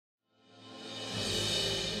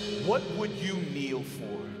What would you kneel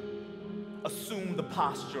for? Assume the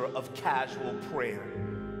posture of casual prayer,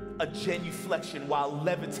 a genuflection while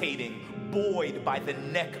levitating, buoyed by the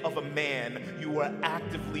neck of a man you are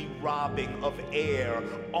actively robbing of air,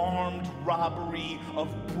 armed robbery of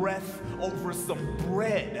breath over some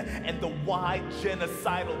bread, and the wide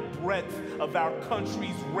genocidal breadth of our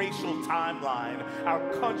country's racial timeline, our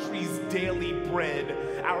country's daily bread,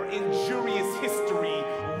 our injurious history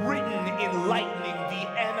written enlightening the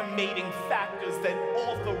animating factors that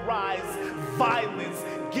authorize violence.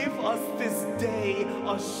 Give us this day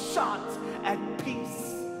a shot at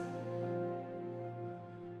peace.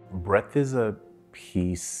 Breath is a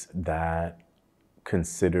piece that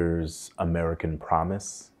considers American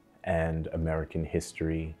promise and American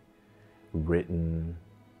history, written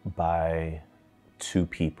by two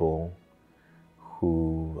people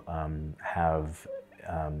who have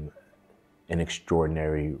an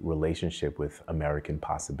extraordinary relationship with American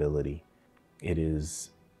possibility. It is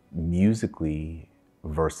musically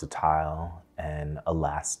versatile and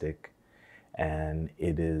elastic, and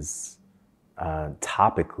it is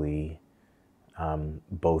topically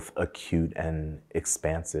both acute and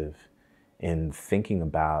expansive in thinking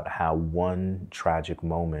about how one tragic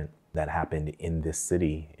moment that happened in this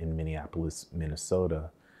city, in Minneapolis,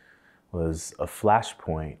 Minnesota, was a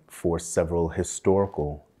flashpoint for several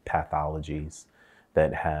historical pathologies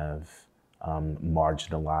that have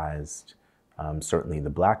marginalized certainly the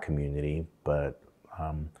Black community, but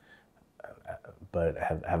have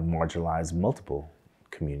marginalized multiple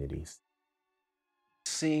communities.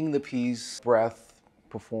 Seeing the piece Breath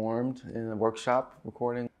performed in a workshop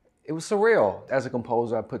recording, it was surreal. As a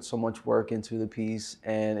composer, I put so much work into the piece,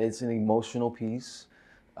 and it's an emotional piece.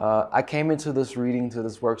 I came into this reading, to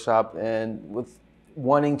this workshop, and with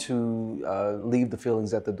wanting to leave the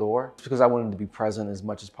feelings at the door, because I wanted to be present as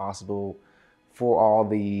much as possible for all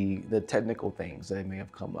the technical things that may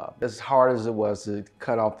have come up. As hard as it was to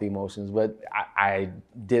cut off the emotions, but I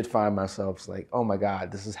did find myself like, oh my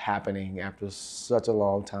God, this is happening after such a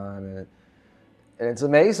long time, and it's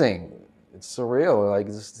amazing. It's surreal, like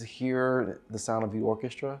just to hear the sound of the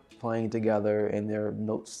orchestra playing together and their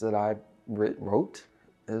notes that I wrote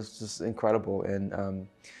is just incredible, and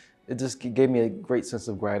it just gave me a great sense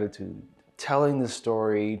of gratitude. Telling this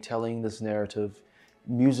story, telling this narrative,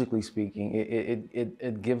 musically speaking,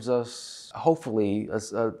 it gives us, hopefully,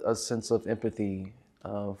 a sense of empathy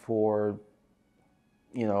for,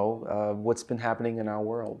 what's been happening in our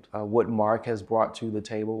world. What Marc has brought to the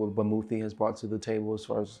table, what Bamuthi has brought to the table as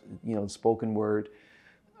far as, spoken word,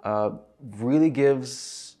 really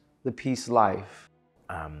gives the piece life.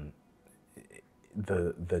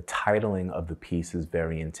 The titling of the piece is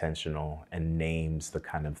very intentional and names the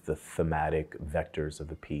kind of the thematic vectors of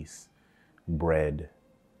the piece. Bread,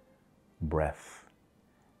 breath,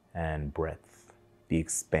 and breadth. The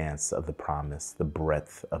expanse of the promise, the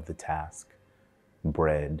breadth of the task.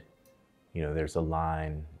 Bread, there's a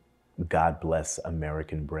line, God bless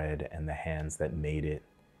American bread and the hands that made it.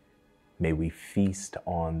 May we feast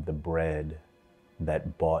on the bread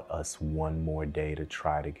that bought us one more day to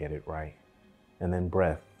try to get it right. And then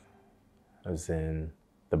breath, as in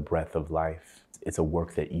the breath of life. It's a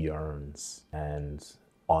work that yearns, and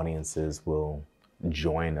audiences will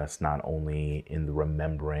join us not only in the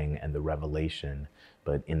remembering and the revelation,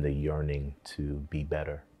 but in the yearning to be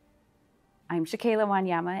better. I'm Shakayla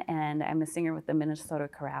Wanyama, and I'm a singer with the Minnesota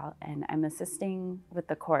Chorale, and I'm assisting with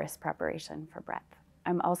the chorus preparation for Breath.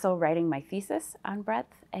 I'm also writing my thesis on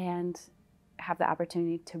Breath and have the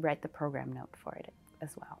opportunity to write the program note for it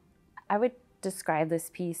as well. I would describe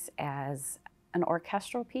this piece as an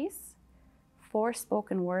orchestral piece for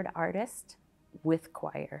spoken word artists with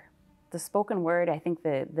choir. The spoken word, I think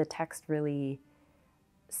the text really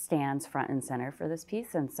stands front and center for this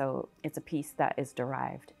piece, and so it's a piece that is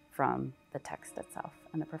derived from the text itself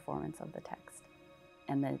and the performance of the text.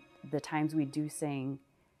 And the times we do sing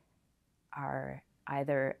are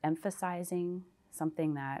either emphasizing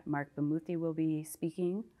something that Marc Bamuthi will be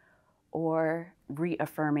speaking, or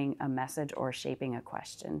reaffirming a message or shaping a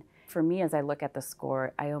question. For me, as I look at the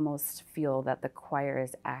score, I almost feel that the choir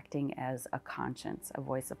is acting as a conscience, a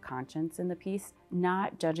voice of conscience in the piece,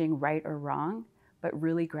 not judging right or wrong, but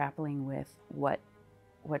really grappling with what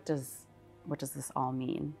does this all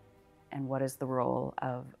mean, and what is the role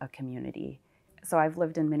of a community. So I've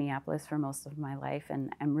lived in Minneapolis for most of my life,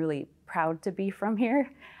 and I'm really proud to be from here.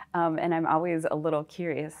 And I'm always a little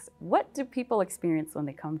curious, what do people experience when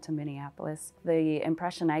they come to Minneapolis? The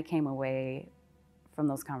impression I came away from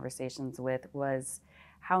those conversations with was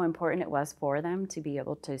how important it was for them to be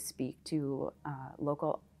able to speak to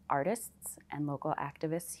local artists and local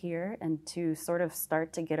activists here, and to sort of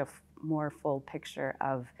start to get a more full picture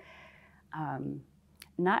of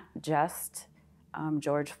not just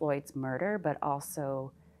George Floyd's murder, but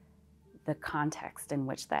also the context in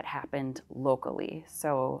which that happened locally.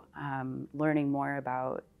 So learning more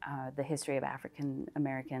about the history of African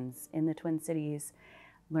Americans in the Twin Cities,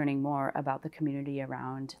 learning more about the community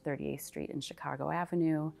around 38th Street and Chicago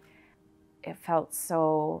Avenue. It felt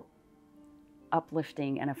so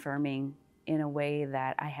uplifting and affirming in a way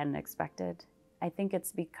that I hadn't expected. I think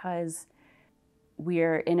it's because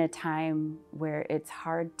we're in a time where it's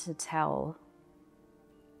hard to tell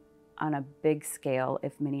on a big scale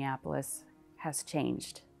if Minneapolis has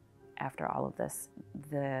changed after all of this.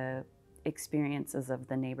 The experiences of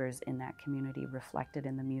the neighbors in that community reflected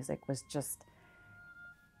in the music was just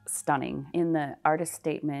stunning. In the artist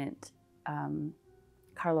statement,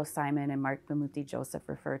 Carlos Simon and Marc Bamuthi Joseph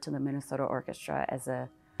refer to the Minnesota Orchestra as a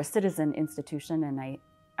citizen institution, and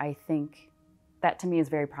I think that to me is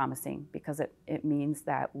very promising, because it means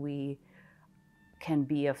that we can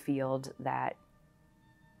be a field that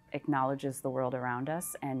acknowledges the world around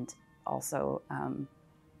us and also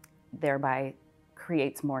thereby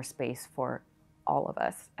creates more space for all of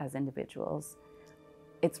us as individuals.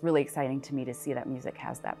 It's really exciting to me to see that music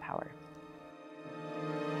has that power.